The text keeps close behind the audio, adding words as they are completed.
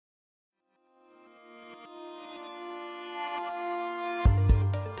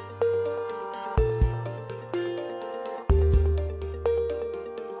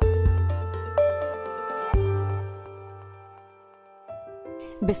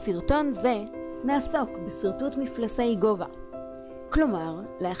בסרטון זה נעסוק בשרטוט מפלסי גובה. כלומר,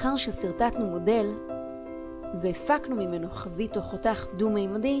 לאחר שסרטטנו מודל והפקנו ממנו חזית או חותך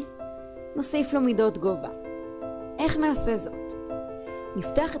דו-מימדי, נוסיף לו מידות גובה. איך נעשה זאת?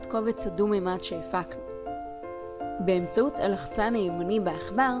 נפתח את קובץ הדו-מימד שהפקנו. באמצעות הלחצן הימני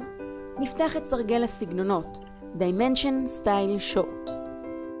בעכבר, נפתח את סרגל הסגנונות Dimension Style Short.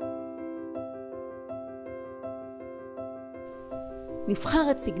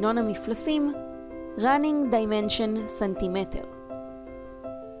 נבחר את סגנון המפלסים Running Dimension סנטימטר.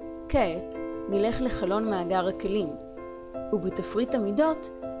 כעת נלך לחלון מאגר הכלים, ובתפריט המידות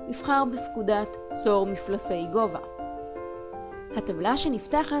נבחר בפקודת צור מפלסי גובה. הטבלה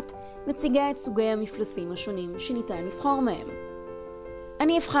שנפתחת מציגה את סוגי המפלסים השונים שניתן לבחור מהם.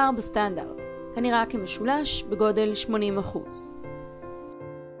 אני אבחר בסטנדרט, הנראה כמשולש בגודל 80%.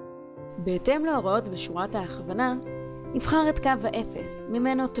 בהתאם להוראות בשורת ההכוונה, נבחר את קו האפס,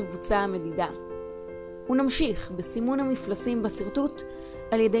 ממנו תבוצע המדידה. ונמשיך בסימון המפלסים בשרטוט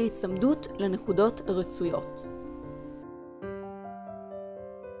על ידי צמדות לנקודות רצויות.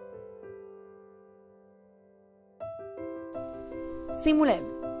 שימו לב,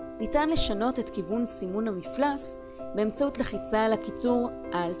 ניתן לשנות את כיוון סימון המפלס באמצעות לחיצה על הקיצור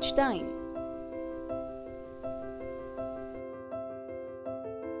Alt 2.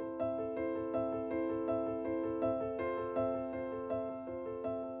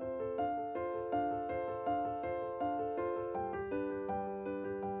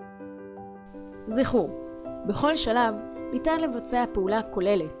 זכרו, בכל שלב ניתן לבצע פעולה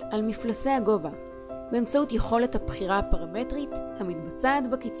כוללת על מפלסי הגובה באמצעות יכולת הבחירה הפרמטרית המתבצעת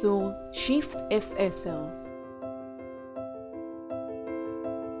בקיצור Shift F10.